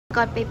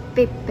God, babe.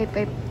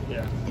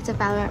 Yeah. It's a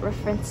Valorant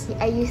reference.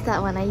 I used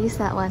that one.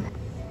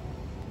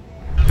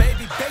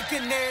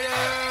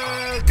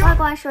 Hello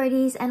guys,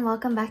 shorties, and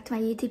welcome back to my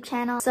YouTube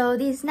channel. So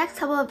these next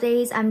couple of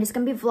days, I'm just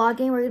gonna be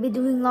vlogging. We're gonna be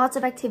doing lots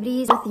of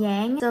activities with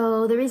Yang.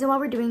 So the reason why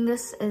we're doing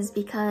this is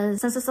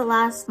because since it's the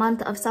last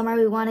month of summer,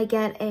 we want to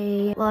get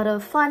a lot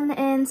of fun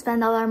in,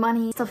 spend all our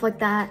money, stuff like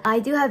that. I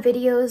do have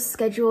videos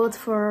scheduled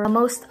for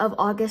most of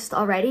August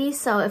already.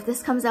 So if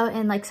this comes out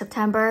in like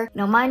September,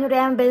 you know, mind your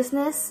damn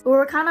business. But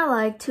we're kind of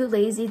like too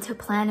lazy to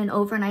plan an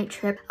overnight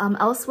trip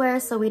elsewhere.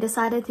 So we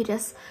decided to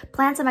just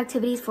plan some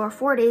activities for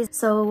 4 days.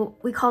 So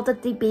we called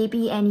it the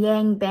Baby and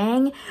Yang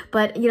Bang,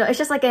 but you know, it's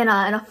just like in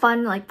a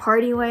fun like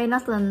party way,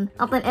 nothing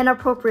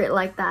inappropriate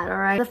like that. All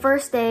right, the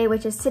first day,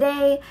 which is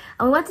today,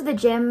 we went to the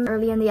gym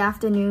early in the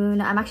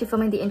afternoon. I'm actually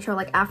filming the intro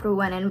like after we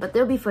went in, but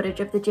there'll be footage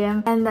of the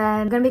gym. And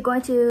then I'm gonna be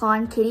going to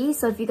Claw Kitty.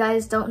 So if you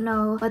guys don't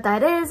know what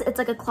that is, it's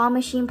like a claw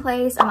machine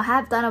place. I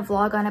have done a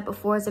vlog on it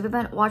before, so if you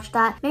haven't watched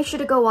that, make sure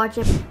to go watch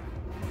it.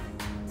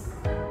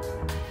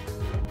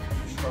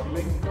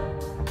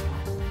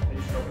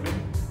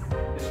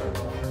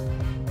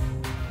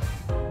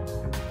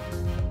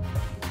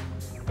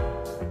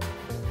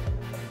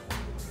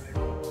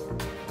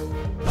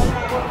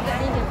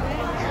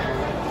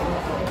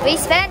 We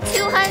spent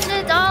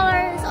 $200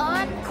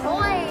 on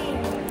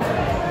coins.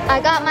 I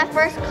got my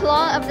first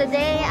claw of the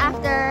day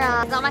after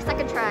it's on my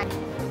second try.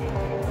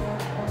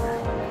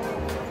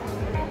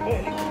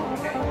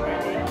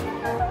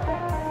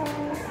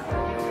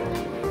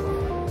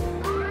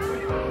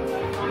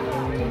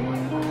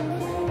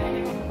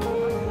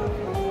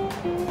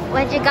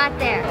 What you got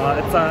there?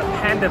 It's a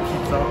panda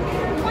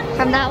pizza.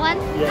 From that one?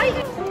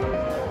 Yeah.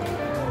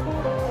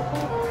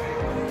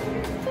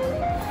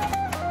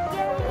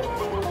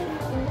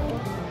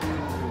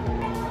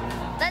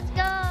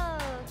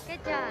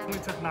 We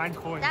took 9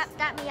 coins.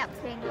 Dap me up,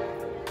 King.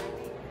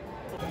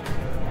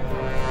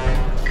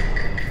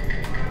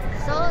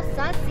 So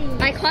sassy.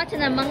 I caught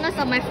an Among Us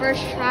on my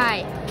first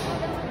try.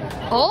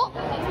 Oh,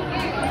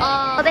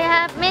 they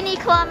have mini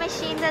claw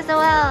machines as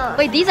well.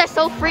 Wait, these are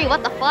so free.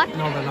 What the fuck?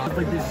 No, they're not. It's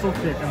like they're so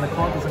thick and the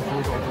claw doesn't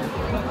close all the way.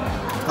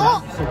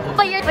 Oh, so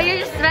but you're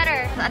just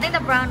better. I think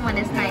the brown one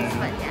is nice,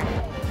 but yeah.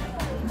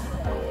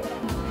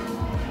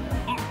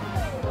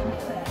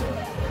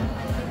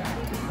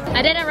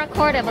 I didn't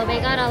record it, but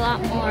we got a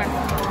lot more.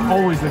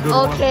 Always a good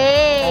one.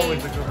 Okay.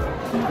 Always a good one.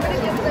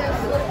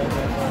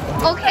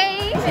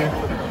 Okay.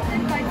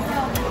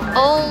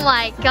 Oh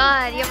my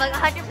god, you have like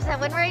 100%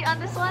 win rate on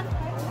this one?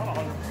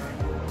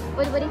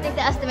 What do you think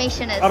the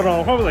estimation is? I don't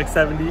know, probably like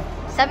 70.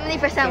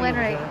 70% win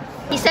rate.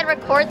 He said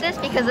record this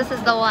because this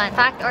is the one.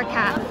 Fact or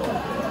cap?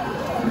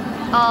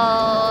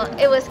 Oh,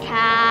 it was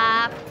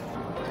cap.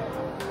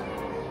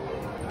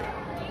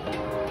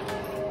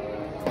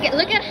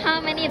 Look at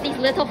how many of these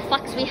little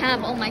fucks we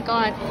have. Oh my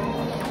god.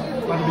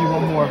 Gotta be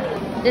one more.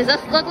 Does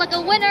this look like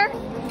a winner?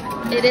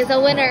 It is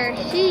a winner.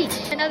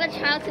 Sheesh. Another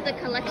child to the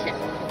collection.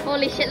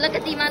 Holy shit, look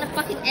at the amount of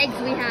fucking eggs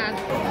we have.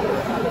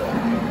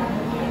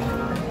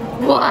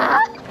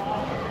 What?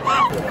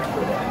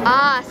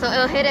 So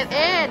it'll hit it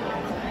in.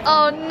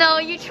 Oh no,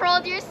 you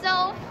trolled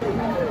yourself.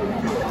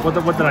 What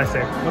did I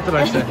say? What did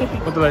I say?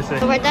 What did I say?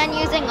 So we're done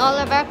using all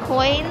of our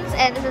coins,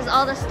 and this is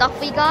all the stuff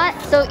we got.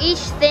 So each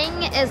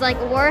thing is like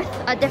worth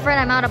a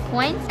different amount of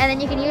points, and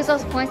then you can use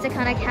those points to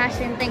kind of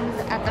cash in things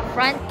at the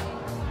front.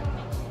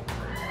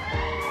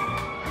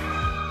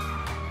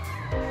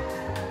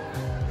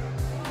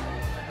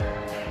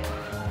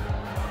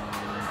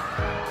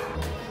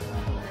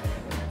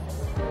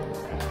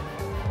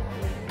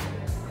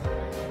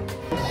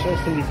 Show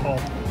Cindy's haul.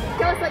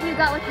 Tell us what you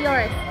got with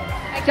yours.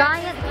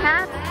 Giant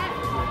cat.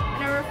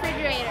 A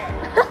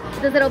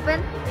refrigerator. Does it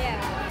open? Yeah.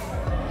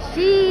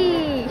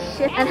 Sheesh.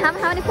 And how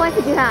many points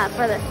did you have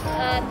for this?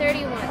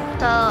 31.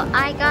 So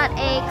I got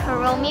a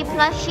Kuromi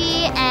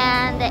plushie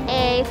and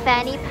a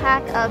fanny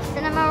pack of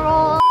cinnamon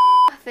roll.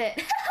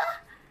 Fit.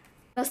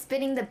 No,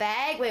 spinning the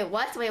bag? Wait,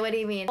 what? Wait, what do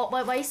you mean?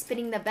 Why are you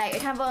spinning the bag?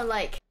 You're talking about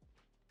like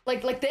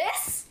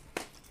this?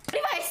 What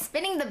am I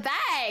spinning the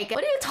bag?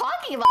 What are you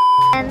talking about?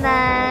 And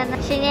then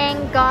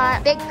Xinyang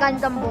got Big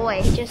Gundam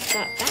Boy. We just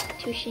got back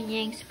to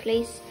Xinyang's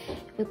place.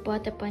 We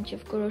bought a bunch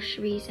of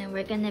groceries and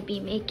we're gonna be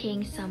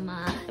making some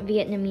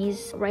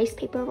Vietnamese rice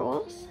paper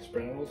rolls.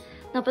 Spring rolls?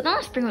 No, but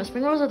not spring rolls.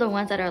 Spring rolls are the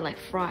ones that are like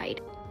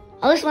fried.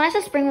 At least when I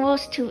said spring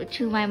rolls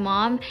to my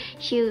mom,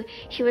 she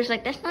was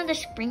like, "That's not a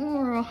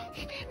spring roll."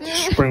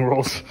 Spring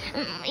rolls.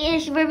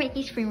 Yes, we're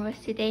making spring rolls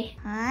today.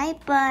 Hi,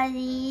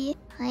 buddy.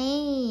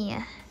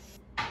 Hi.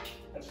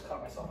 I just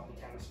caught myself on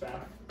the camera spam.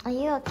 Are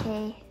you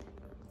okay?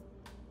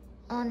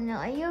 Oh no,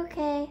 are you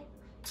okay?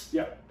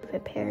 Yeah.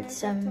 Prepared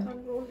some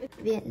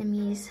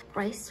Vietnamese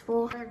rice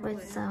roll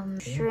with some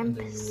shrimp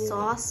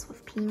sauce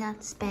with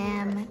peanuts,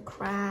 spam,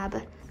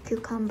 crab,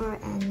 cucumber,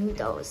 and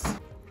noodles.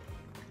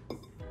 Oh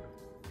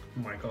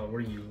my god, what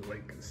are you,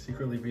 like,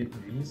 secretly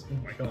Vietnamese? Oh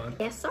my god.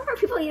 Yeah, so far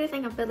people either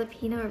think I'm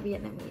Filipino or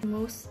Vietnamese.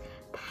 Most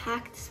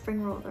packed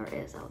spring roll there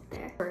is out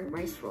there. Or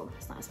rice roll,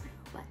 it's not a spring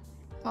roll, but...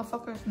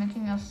 Motherfucker's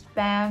making a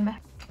spam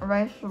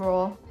rice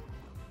roll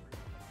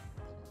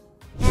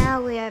now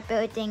we are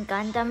building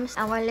Gundams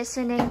and we're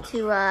listening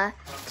to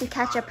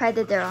Catch a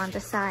Predator on the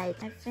side.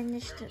 I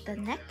finished the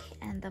neck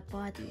and the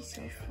body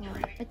so far.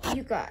 What do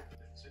you got?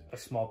 A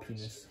small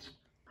penis.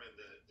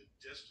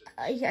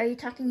 Are you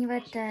talking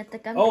about the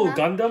Gundam? Oh,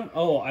 Gundam?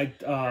 Oh, I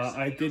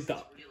did the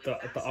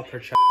upper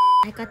chest.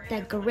 I got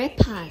the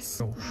Grippas.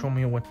 So show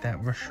me what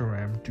that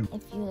Reshiram do.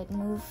 If you like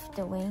move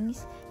the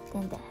wings,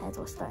 then the head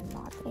will start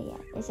not. But yeah,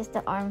 it's just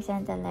the arms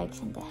and the legs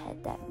and the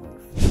head that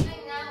move.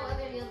 Now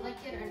whether you like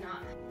it or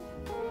not.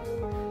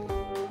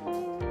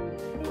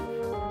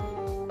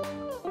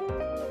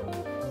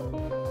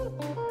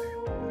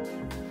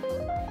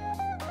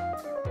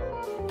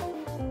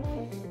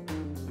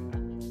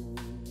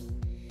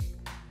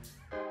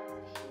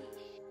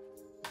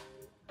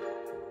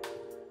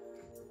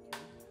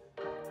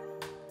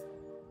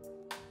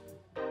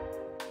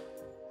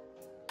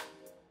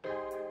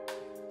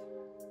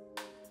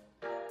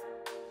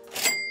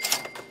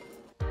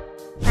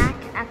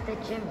 At the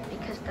gym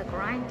because the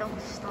grind don't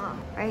stop,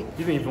 right?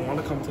 You didn't even want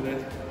to come today.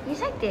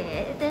 Yes, I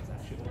did. It's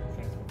actually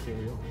OnlyFans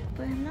material.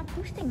 But I'm not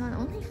posting on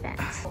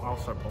OnlyFans. I'll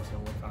start posting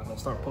on OnlyFans. I'll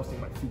start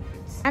posting my feet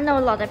pics. I know a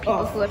lot of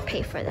people who would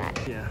pay for that.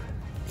 Yeah.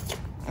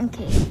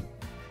 Okay.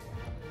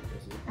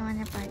 I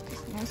wanna buy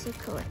this nice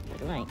color.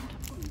 Like.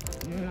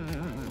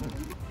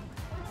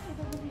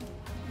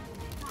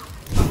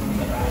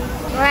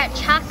 We're at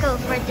Chaco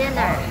for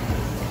dinner.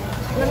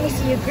 Let me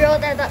see you grill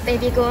that up,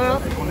 baby girl.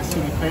 You want to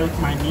see me play with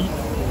my meat?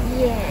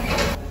 Yeah.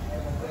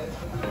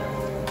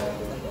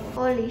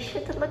 Holy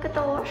shit, look at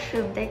the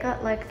washroom. They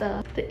got like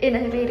the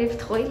innovative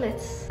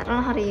toilets. I don't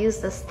know how to use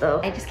this though.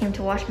 I just came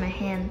to wash my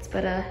hands,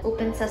 but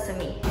open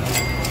sesame.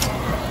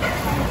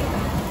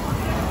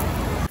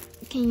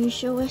 Can you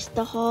show us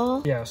the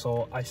haul? Yeah,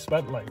 so I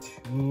spent like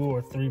 2 or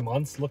 3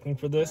 months looking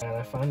for this, and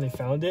I finally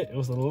found it. It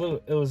was a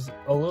little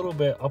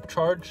bit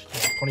upcharged,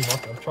 like 20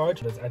 bucks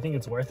upcharge. But I think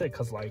it's worth it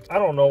because like I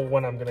don't know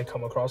when I'm gonna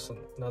come across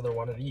another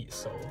one of these.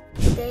 So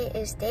today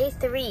is day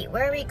 3.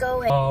 Where are we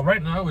going?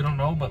 Right now we don't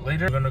know, but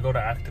later we're gonna go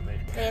to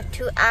Activate. We have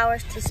 2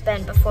 hours to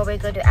spend before we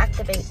go to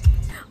Activate.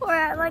 We're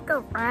at like a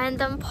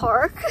random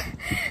park,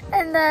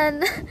 and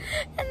then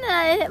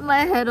I hit my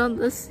head on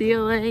the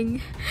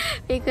ceiling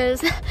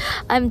because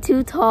I'm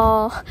too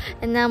tall,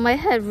 and now my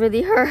head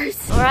really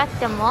hurts. We're at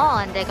the mall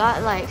and they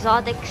got like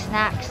exotic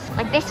snacks,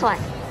 like this one.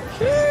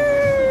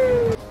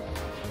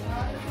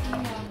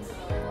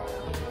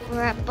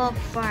 We're at Bulk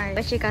Barn.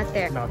 What you got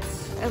there?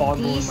 Nuts. Oh,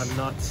 Boggling my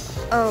nuts.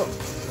 Oh.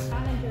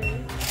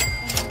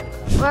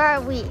 Where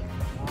are we?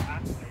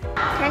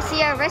 Can I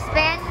see our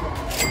wristband?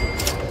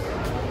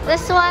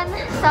 This one,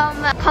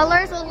 some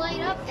colors will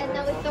light up and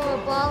then we throw a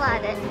ball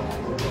at it.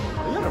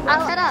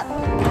 I'll set up.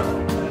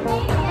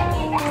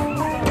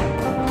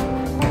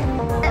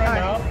 Right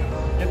now,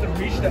 you have to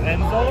reach the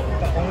end zone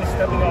by only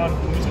stepping on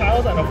blue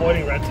tiles and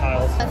avoiding red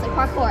tiles. That's like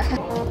parkour.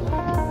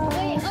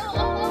 Wait,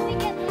 oh, we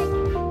get like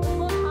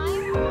full time?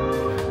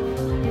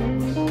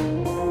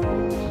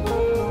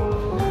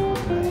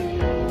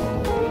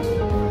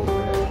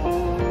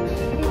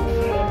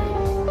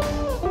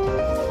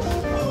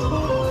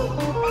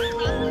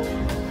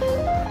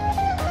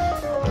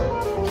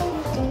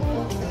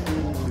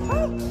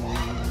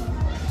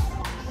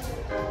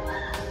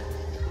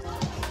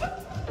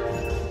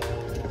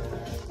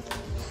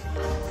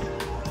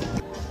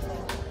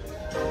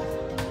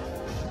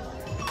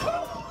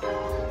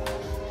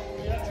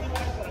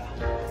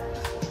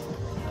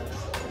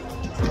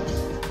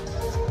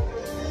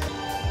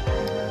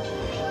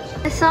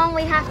 The song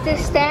we have to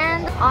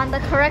stand on the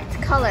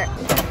correct color.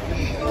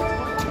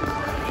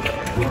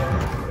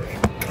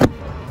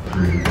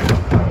 3, 2, 1.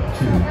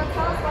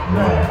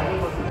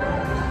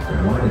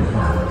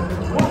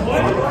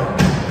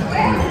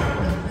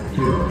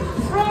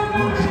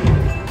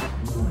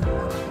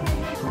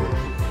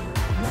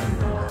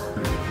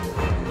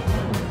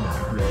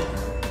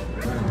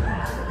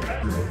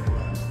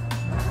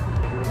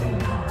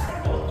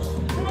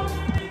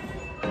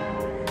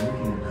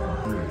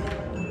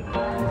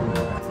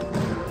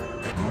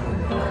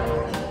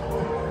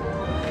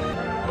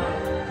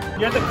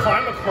 You have to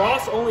climb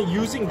across only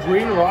using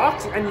green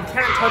rocks, and you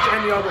can't touch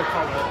any other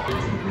color.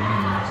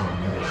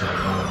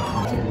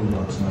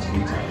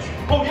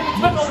 Oh, you have to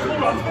touch all the blue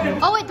rocks.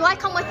 Oh wait, do I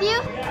come with you?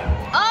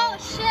 Yeah. Oh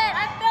shit,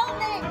 I'm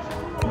filming!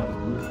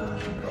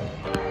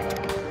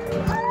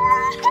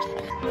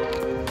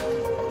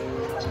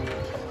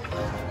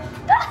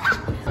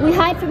 We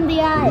hide from the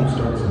eyes.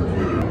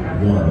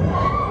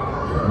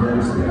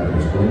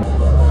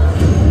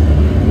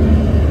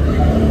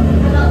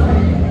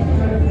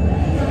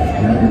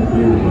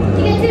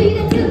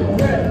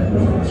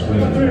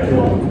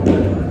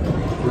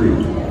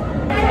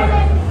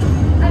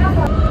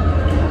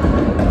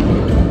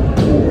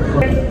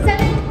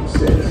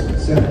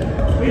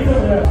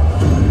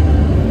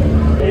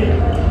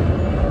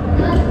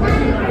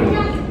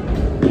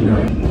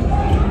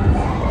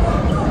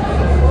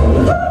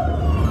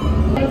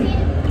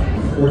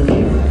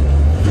 14,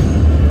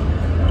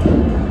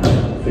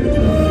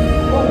 15.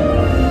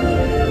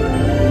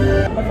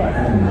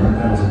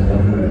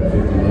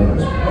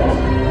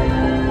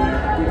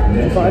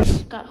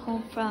 Just got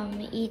home from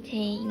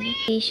eating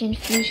Asian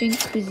fusion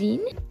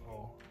cuisine.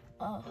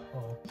 Oh.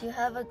 Did you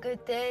have a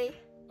good day?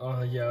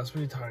 Yeah, it's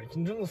pretty tired.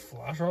 Can you turn the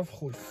flash off?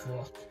 Holy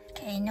fuck.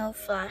 Okay, no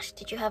flash.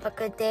 Did you have a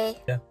good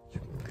day? Yeah.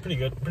 Pretty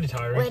good. Pretty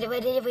tiring. What did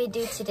we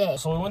do today?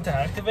 So we went to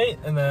Activate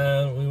and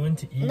then we went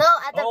to eat. No,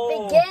 at the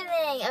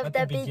beginning of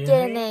the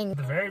beginning. At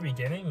the very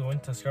beginning, we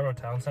went to Scarborough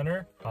Town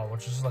Center,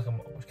 which is like a...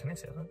 Can I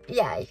say that?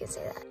 Yeah, you can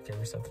say that. Okay,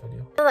 reset the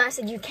video. No, I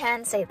said you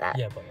can say that.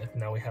 Yeah, but like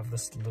now we have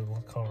this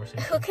little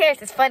conversation. Who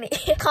cares? It's funny.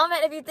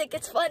 Comment if you think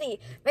it's funny.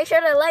 Make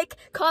sure to like,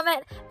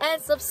 comment,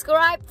 and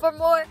subscribe for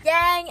more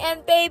Yang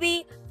and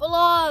Baby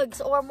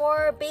vlogs or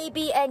more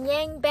Baby and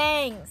Yang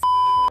bangs.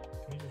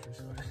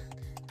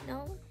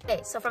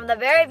 Okay, so from the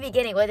very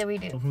beginning, what did we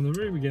do? So from the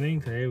very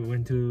beginning, today we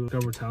went to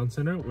Scarborough Town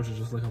Center, which is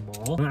just like a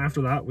mall. And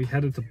after that, we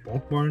headed to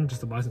Bulk Barn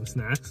just to buy some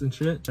snacks and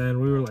shit.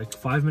 And we were like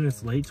 5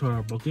 minutes late to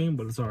our booking,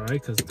 but it's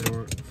alright because they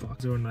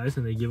were nice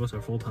and they gave us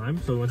our full time.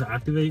 So we went to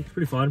Activate.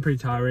 Pretty fun, pretty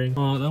tiring.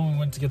 Then we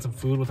went to get some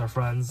food with our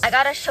friends. I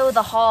gotta show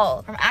the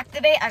haul. From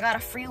Activate, I got a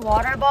free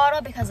water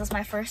bottle because it's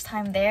my first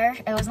time there.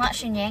 It was not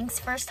Xunyang's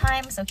first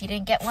time, so he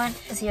didn't get one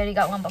because he already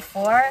got one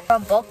before.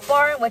 From Bulk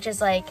Barn, which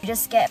is like you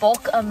just get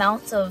bulk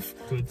amounts of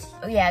goods.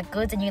 Yeah,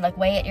 goods, and you like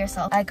weigh it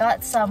yourself. I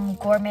got some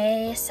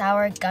gourmet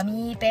sour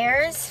gummy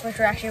bears, which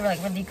were actually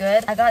like really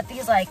good. I got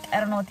these like, I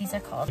don't know what these are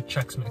called. Like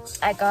Chex Mix.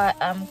 I got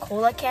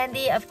cola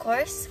candy, of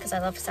course, because I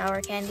love sour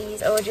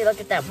candies. Oh, would you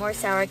look at that? More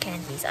sour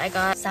candies. I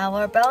got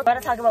sour belt. I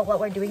want to talk about what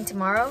we're doing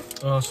tomorrow.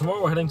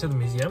 Tomorrow we're heading to the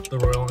museum, the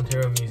Royal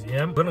Ontario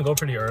Museum. We're gonna go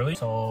pretty early,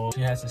 so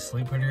she has to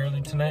sleep pretty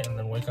early tonight and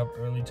then wake up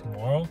early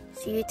tomorrow.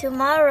 See you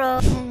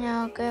tomorrow.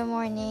 Hello, good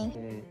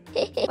morning.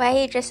 Why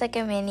are you dressed like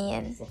a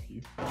minion?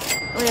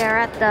 We are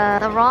at the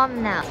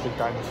ROM now. The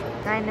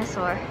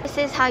Dinosaur. This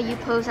is how you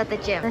pose at the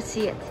gym. Let's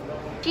see it.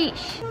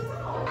 Sheesh.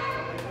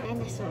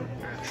 Dinosaur.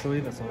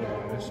 Actually, that's not a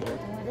dinosaur.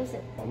 What is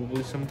it?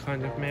 Probably some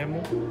kind of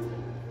mammal.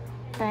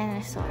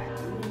 Dinosaur.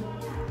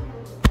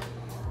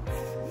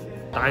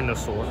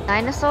 Dinosaur.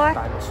 Dinosaur?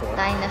 Dinosaur.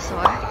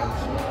 Dinosaur.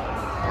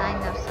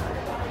 Dinosaur.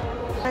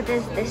 What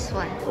is this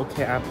one?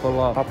 Okay, I pull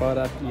up. Pop out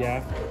at the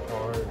after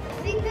part. I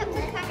think that's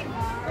a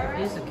capybara.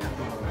 It is a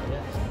capybara,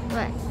 yes.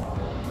 What?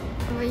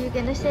 What were you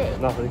gonna say?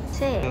 Nothing.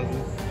 Say it.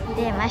 Nothing.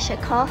 Damn, I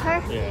should call her?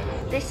 Yeah.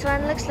 This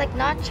one looks like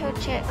nacho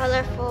chip.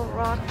 Colorful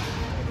rock.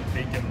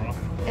 Bacon rock.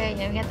 There you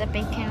go, we got the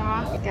bacon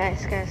rock.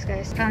 Guys.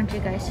 Found you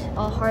guys.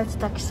 All hard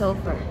stuck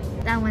silver.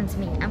 That one's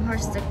me. I'm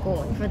hard stuck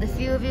gold. For the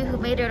few of you who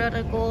made it out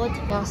of gold,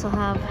 we also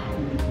have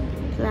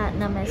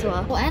platinum as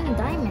well. Oh, and a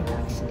diamond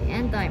actually.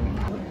 And diamond.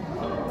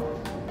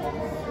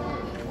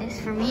 This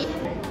for me.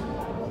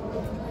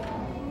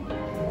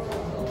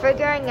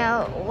 Figuring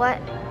out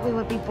what we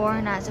would be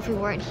born as if we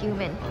weren't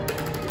human.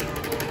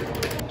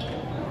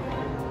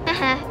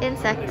 Haha,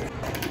 insect.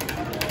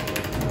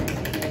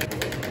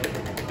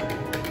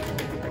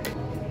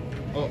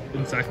 Oh,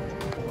 insect.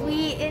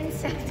 We.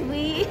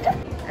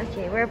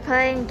 Okay, we're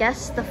playing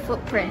Guess the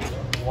Footprint.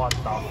 What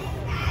the?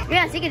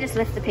 Yeah, so you can just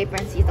lift the paper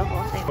and see the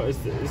whole thing. What is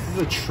this? Is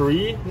this a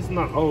tree? This is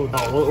not. Oh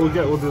no,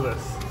 we'll do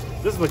this.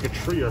 This is like a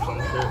tree or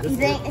something. You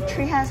think a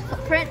tree has a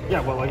footprint?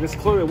 Yeah, but like it's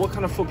clearly what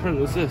kind of footprint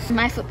is this?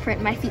 My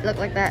footprint. My feet look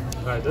like that.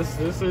 Alright,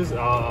 this is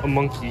a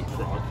monkey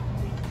frog.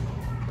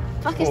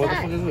 Fuck is What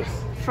that? the fuck is this?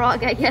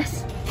 Frog, I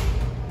guess.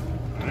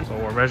 So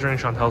we're measuring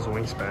Chantel's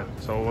wingspan.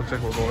 So it looks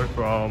like we're going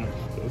from,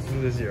 so this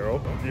is the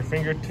 0. Your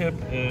fingertip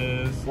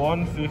is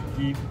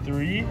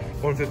 153.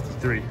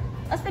 153.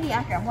 That's pretty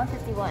accurate. I'm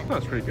 151.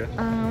 That's pretty good.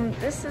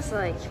 This is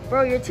like,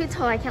 bro, you're too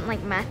tall. I can't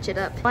like match it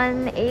up.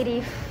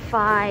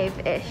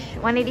 185-ish.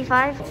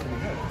 185?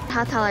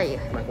 How tall are you?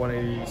 Like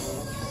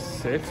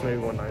 186, maybe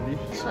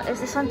 190. Is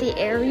this one the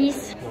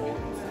Aries? No,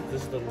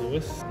 this is the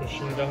Lewis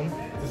machine gun.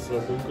 This is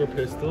a Luger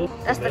pistol.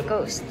 That's the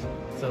Ghost.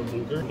 It's a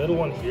Luger. Middle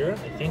one here,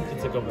 I think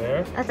it's a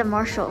Gewehr. That's a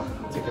Marshall.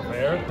 It's a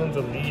Gewehr. This one's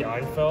a Lee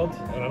Einfeld,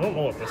 and I don't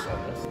know what this one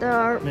is. There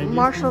are Maybe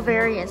Marshall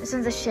variants. This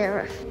one's a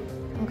Sheriff.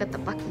 Look at the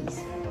Buckies.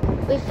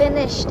 We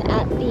finished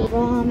at the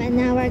ROM and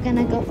now we're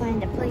gonna go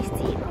find a place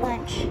to eat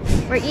lunch.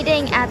 We're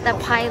eating at the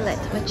Pilot,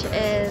 which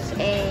is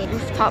a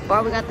rooftop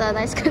bar. We got the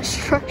nice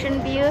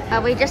construction view.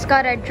 We just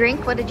got a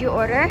drink. What did you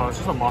order? It's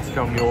just a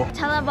Moscow Mule.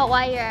 Tell them about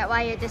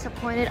why you're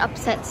disappointed,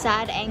 upset,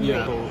 sad, angry.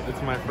 Yeah, so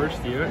it's my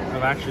first year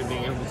of actually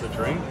being able to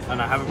drink,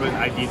 and I haven't been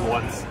ID'd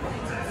once.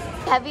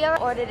 Have you ever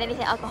ordered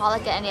anything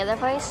alcoholic at any other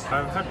place?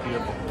 I've had beer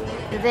before.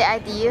 Did they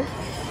ID you?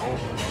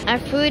 Our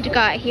food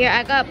got here.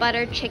 I got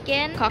buttered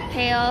chicken,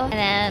 cocktail, and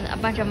then a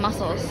bunch of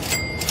mussels.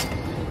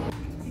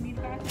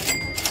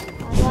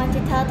 I want to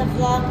tell the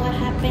vlog what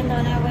happened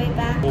on our way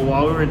back. Well,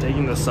 while we were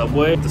taking the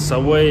subway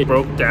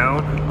broke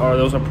down, or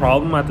there was a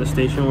problem at the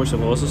station we're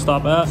supposed to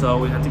stop at, so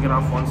we had to get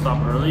off one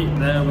stop early.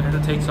 Then we had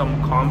to take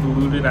some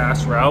convoluted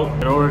ass route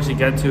in order to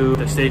get to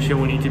the station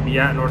we need to be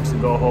at in order to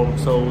go home.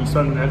 So we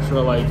spent an extra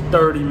like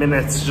 30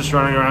 minutes just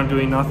running around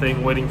doing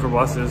nothing, waiting for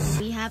buses.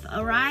 We have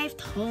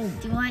arrived home.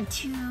 Do you want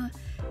to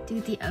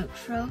do the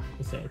outro?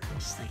 What's that?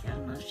 Just like, I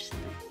don't know, just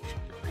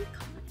like,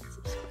 comment,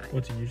 subscribe.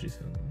 What's it usually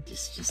sound like?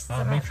 Just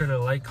Make sure to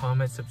like,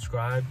 comment,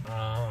 subscribe.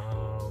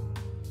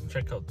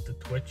 Check out the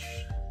Twitch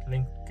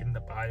Link in the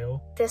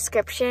bio.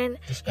 Description.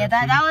 Yeah,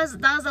 that was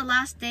the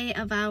last day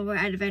of our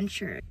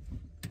adventure.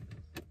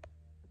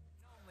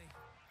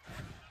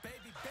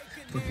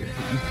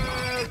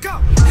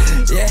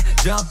 Yeah,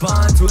 jump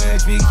on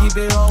Twitch, we keep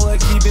it rolling,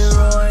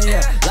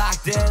 yeah.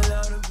 Locked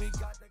in.